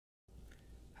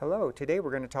Hello, today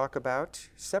we're going to talk about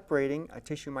separating a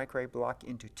tissue microarray block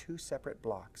into two separate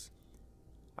blocks.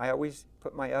 I always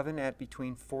put my oven at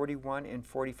between 41 and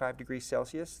 45 degrees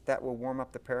Celsius. That will warm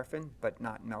up the paraffin but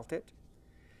not melt it.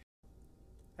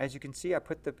 As you can see, I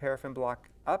put the paraffin block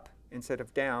up instead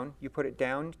of down. You put it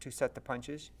down to set the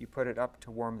punches. You put it up to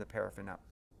warm the paraffin up.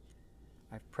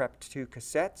 I've prepped two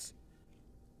cassettes.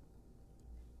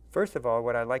 First of all,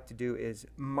 what I like to do is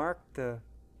mark the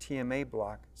TMA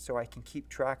block so I can keep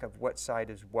track of what side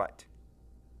is what.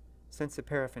 Since the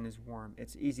paraffin is warm,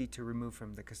 it's easy to remove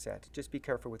from the cassette. Just be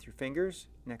careful with your fingers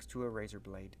next to a razor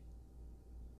blade.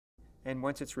 And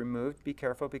once it's removed, be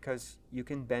careful because you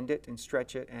can bend it and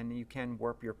stretch it and you can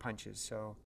warp your punches,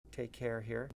 so take care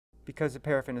here. Because the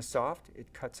paraffin is soft,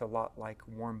 it cuts a lot like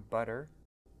warm butter.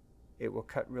 It will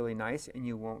cut really nice and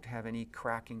you won't have any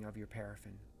cracking of your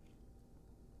paraffin.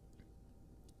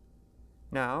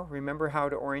 Now, remember how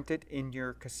to orient it in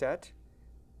your cassette.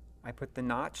 I put the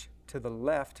notch to the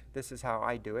left. This is how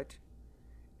I do it.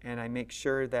 And I make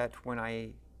sure that when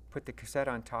I put the cassette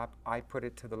on top, I put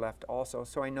it to the left also.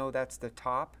 So I know that's the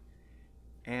top.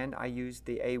 And I use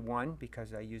the A1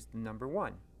 because I used the number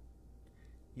 1.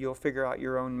 You'll figure out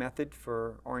your own method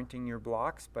for orienting your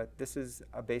blocks, but this is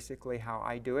basically how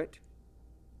I do it.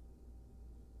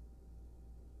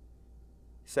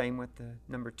 Same with the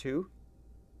number 2.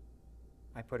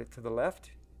 I put it to the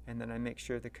left, and then I make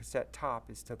sure the cassette top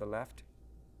is to the left.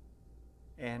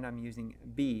 And I'm using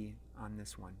B on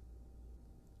this one.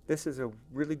 This is a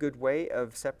really good way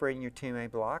of separating your TMA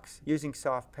blocks. Using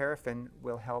soft paraffin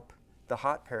will help the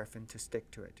hot paraffin to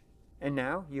stick to it. And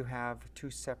now you have two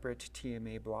separate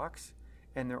TMA blocks,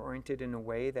 and they're oriented in a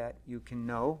way that you can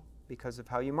know because of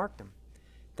how you mark them.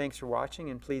 Thanks for watching,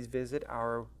 and please visit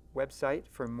our website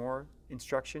for more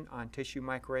instruction on tissue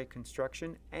microarray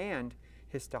construction and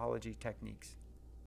histology techniques.